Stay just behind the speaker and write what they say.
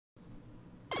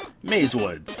Maze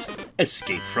Woods.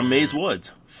 Escape from Maze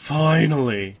Woods.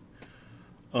 Finally!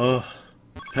 Ugh.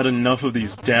 I've had enough of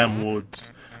these damn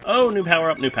woods. Oh, new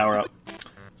power-up, new power-up.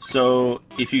 So,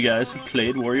 if you guys have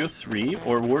played Wario 3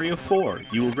 or Wario 4,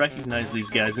 you will recognize these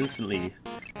guys instantly.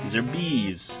 These are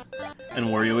bees. And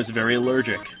Wario is very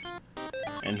allergic.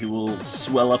 And he will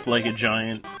swell up like a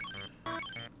giant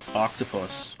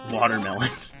octopus. Watermelon.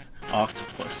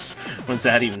 Octopus. What's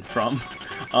that even from?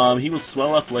 He will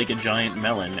swell up like a giant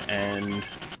melon, and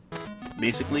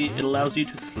basically it allows you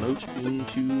to float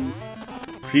into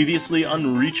previously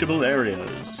unreachable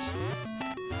areas.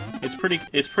 It's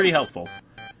pretty helpful.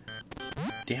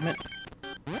 Damn it.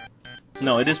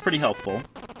 No, it is pretty helpful.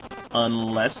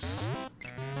 Unless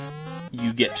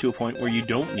you get to a point where you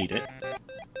don't need it.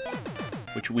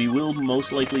 Which we will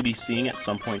most likely be seeing at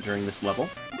some point during this level.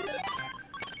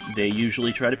 They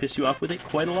usually try to piss you off with it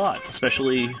quite a lot.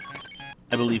 Especially,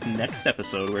 I believe, next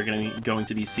episode we're going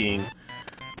to be seeing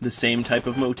the same type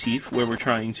of motif where we're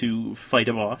trying to fight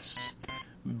a boss.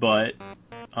 But,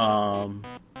 it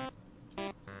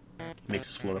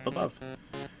makes us float up above.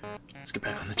 Let's get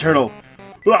back on the turtle.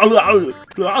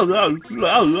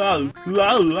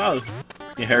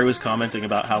 Yeah, Harry was commenting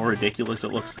about how ridiculous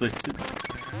it looks.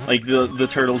 Like the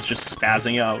turtle's just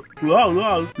spazzing out.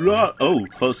 Oh,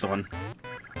 close one.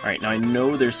 Alright, now I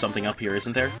know there's something up here,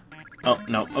 isn't there? Oh,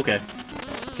 no, okay.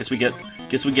 Guess we get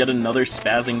another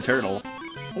spazzing turtle.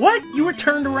 What? You were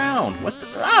turned around! What the...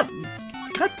 Ah!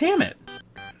 God damn it!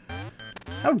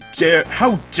 How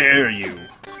dare you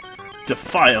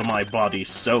defile my body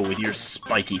so with your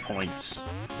spiky points?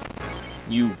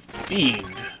 You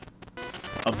fiend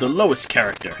of the lowest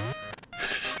character.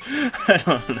 I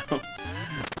don't know.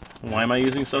 Why am I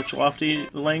using such lofty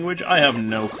language? I have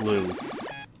no clue.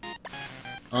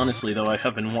 Honestly, though, I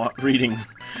have been reading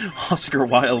Oscar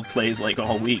Wilde plays like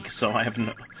all week, so I have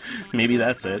no... Maybe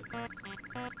that's it.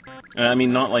 I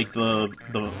mean, not like the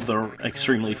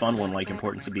extremely fun one, like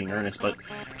Importance of Being Earnest, but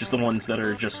just the ones that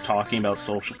are just talking about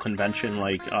social convention,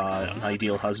 like An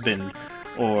Ideal Husband,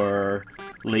 or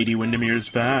Lady Windermere's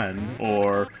Van,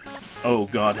 or, oh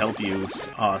God help you,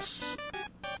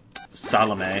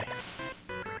 Salome.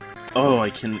 Oh,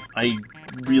 I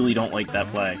really don't like that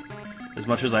play. As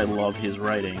much as I love his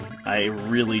writing, I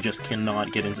really just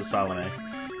cannot get into Salome.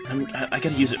 I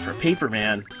gotta use it for a paper,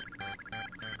 man.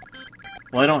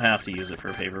 Well, I don't have to use it for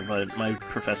a paper, but my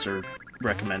professor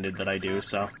recommended that I do,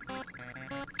 so...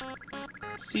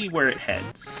 See where it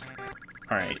heads.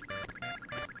 Alright.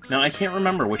 Now, I can't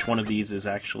remember which one of these is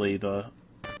actually the...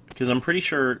 Because I'm pretty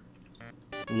sure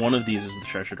one of these is the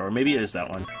treasure door. Maybe it is that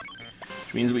one.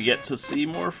 Which means we get to see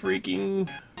more freaking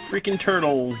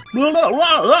turtle.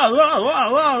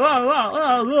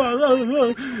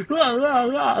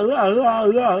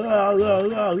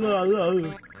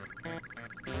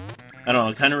 I don't know,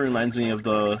 it kind of reminds me of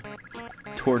the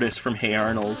tortoise from Hey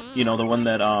Arnold. You know, the one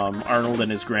that Arnold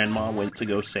and his grandma went to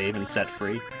go save and set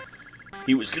free.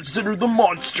 He was considered the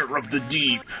monster of the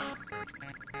deep.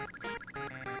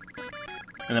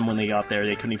 And then when they got there,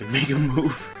 they couldn't even make him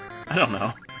move. I don't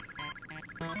know.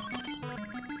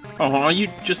 Aw, you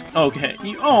just... Okay.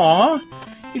 Aw!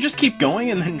 You just keep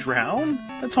going and then drown?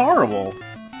 That's horrible.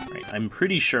 Right, I'm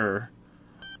pretty sure...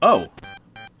 Oh.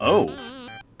 Oh.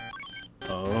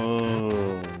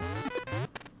 Oh.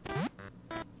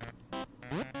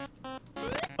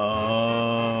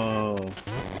 Oh.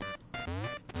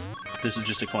 This is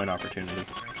just a coin opportunity.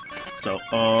 So,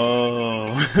 oh.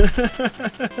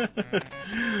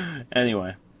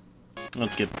 Anyway.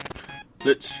 Let's get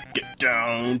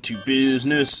down to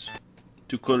business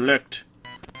to collect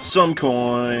some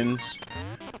coins.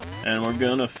 And we're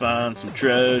gonna find some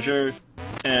treasure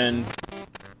and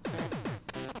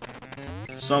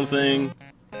something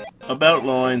about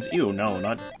loins. Ew, no,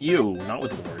 not you. Not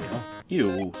with Wario.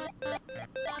 Ew.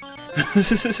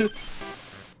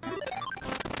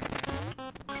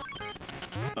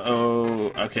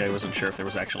 Oh, okay, I wasn't sure if there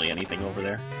was actually anything over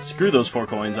there. Screw those 4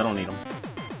 coins, I don't need them.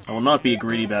 I will not be a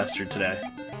greedy bastard today.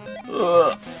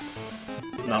 Ugh.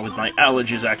 Not with my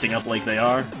allergies acting up like they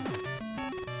are.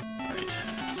 Right.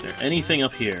 Is there anything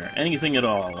up here? Anything at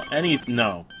all?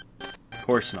 No. Of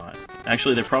course not.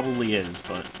 Actually, there probably is,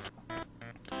 but...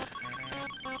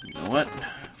 You know what?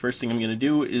 First thing I'm gonna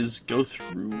do is go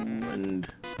through and...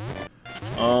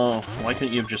 Oh, why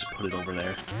couldn't you have just put it over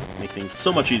there? Make things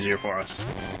so much easier for us.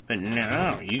 But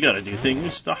no, you gotta do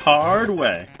things the hard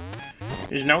way.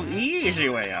 There's no easy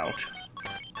way out.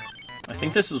 I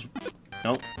think this is...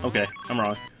 No, okay, I'm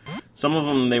wrong. Some of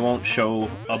them, they won't show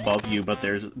above you, but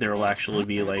there'll actually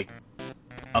be, like,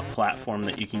 a platform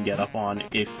that you can get up on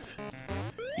if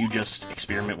you just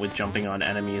experiment with jumping on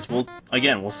enemies. We'll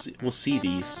see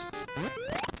these.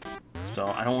 So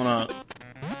I don't want to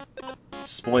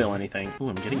spoil anything. Ooh,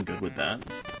 I'm getting good with that.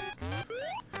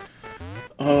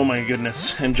 Oh my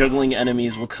goodness, and juggling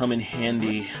enemies will come in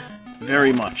handy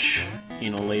very much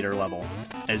in a later level,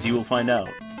 as you will find out.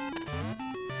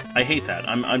 I hate that.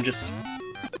 I'm just...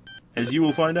 As you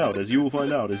will find out, as you will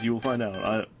find out, as you will find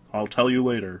out. I'll tell you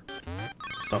later.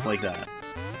 Stuff like that.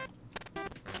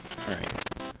 Alright.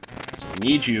 So I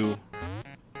need you...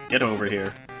 Get over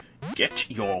here. Get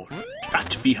your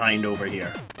fat behind over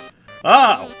here.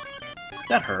 Ow!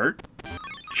 That hurt.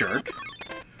 Jerk.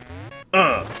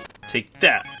 Take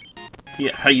that.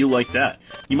 Yeah, how you like that?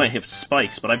 You might have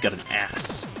spikes, but I've got an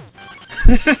ass.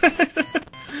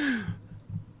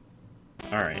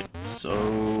 Alright,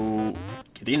 so...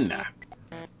 Get in there.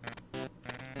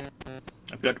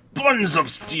 I've got buns of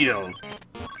steel!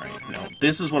 Alright, no,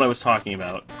 this is what I was talking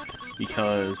about.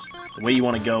 Because the way you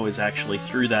want to go is actually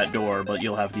through that door, but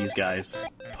you'll have these guys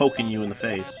poking you in the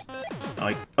face.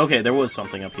 Like, okay, there was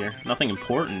something up here. Nothing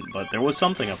important, but there was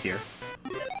something up here.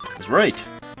 I was right.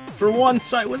 For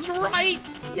once, I was right!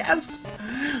 Yes!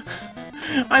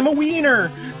 I'm a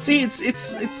wiener! See,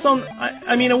 it's so...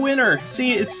 I mean, a winner!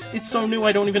 See, it's so new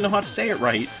I don't even know how to say it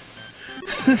right.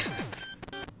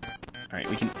 Alright,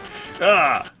 we can...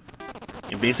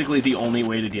 And basically, the only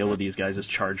way to deal with these guys is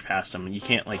charge past them. You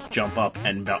can't, like, jump up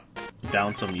and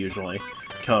bounce them, usually,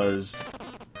 because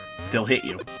they'll hit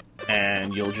you,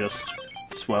 and you'll just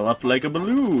swell up like a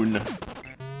balloon.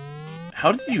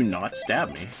 How did you not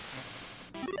stab me?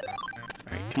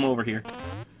 Alright, come over here.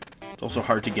 It's also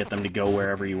hard to get them to go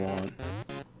wherever you want.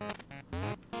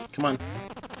 Come on.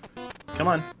 Come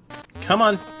on. Come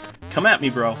on! Come at me,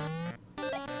 bro!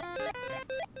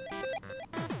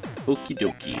 Okie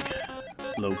dokie.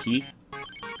 Loki.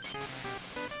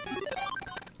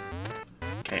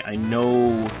 Okay, I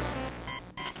know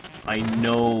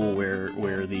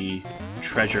where the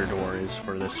treasure door is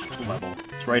for this level.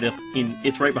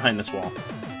 It's right behind this wall.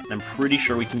 I'm pretty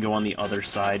sure we can go on the other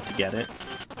side to get it.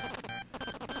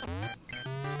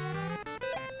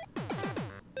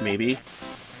 Maybe.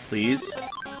 Please.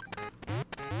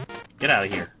 Get out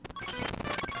of here.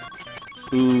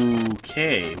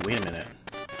 Okay, wait a minute.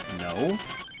 No?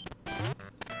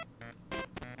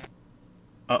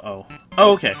 Uh-oh.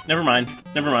 Oh, okay. Never mind.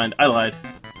 Never mind. I lied.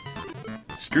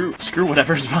 Screw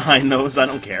whatever's behind those. I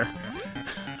don't care.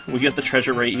 We got the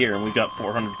treasure right here, and we've got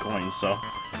 400 coins, so...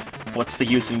 What's the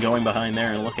use in going behind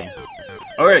there and looking?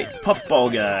 Alright, Puffball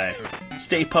Guy.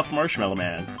 Stay Puff Marshmallow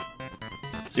Man.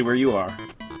 Let's see where you are.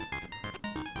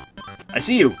 I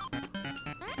see you!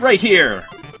 Right here!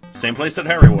 Same place that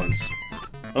Harry was.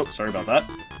 Oh, sorry about that.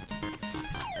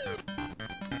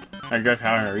 I just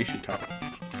had a Rishi cup.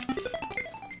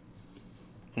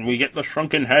 And we get the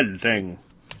shrunken head thing.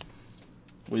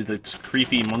 With its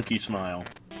creepy monkey smile.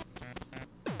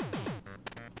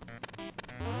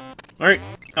 Alright.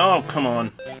 Oh, come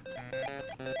on.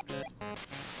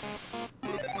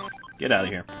 Get out of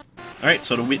here. Alright,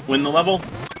 so to win the level,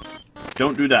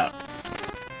 don't do that.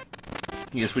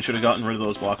 I guess we should have gotten rid of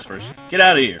those blocks first. Get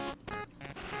out of here!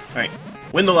 Alright,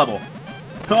 win the level.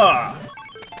 Ha!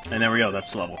 And there we go,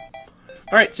 that's the level.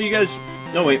 Alright, so you guys...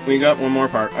 No, wait, we got one more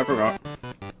part. I forgot.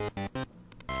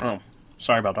 Oh,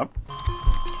 sorry about that.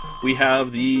 We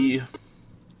have the...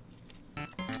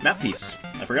 map piece.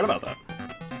 I forgot about that.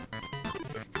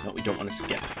 No, we don't want to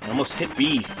skip. I almost hit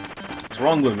B. What's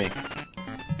wrong with me?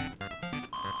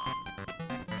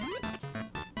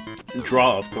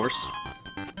 Draw, of course.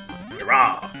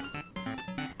 Draw!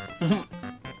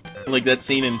 Like that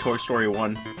scene in Toy Story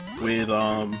 1 with,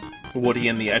 Woody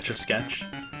and the Etch-a-Sketch.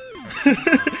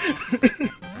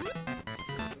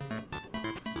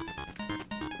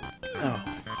 Oh.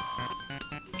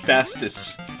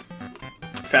 Fastest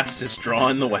draw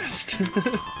in the West.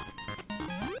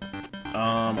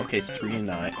 Okay, it's 3 and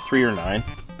 9. 3 or 9.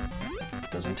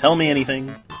 Doesn't tell me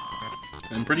anything.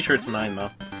 I'm pretty sure it's 9,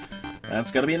 though.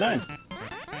 That's gotta be a 9.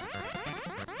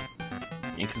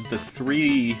 Yeah, because the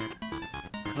 3...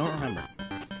 I don't remember.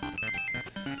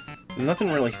 There's nothing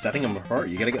really setting them apart.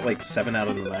 You gotta get like 7 out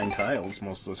of the 9 tiles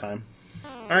most of the time.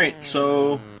 Alright,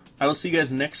 so I will see you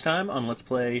guys next time on Let's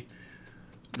Play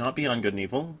Not Beyond Good and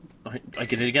Evil. I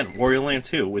get it again. Wario Land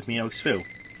 2 with Meowx Foo.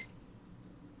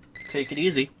 Take it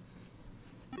easy.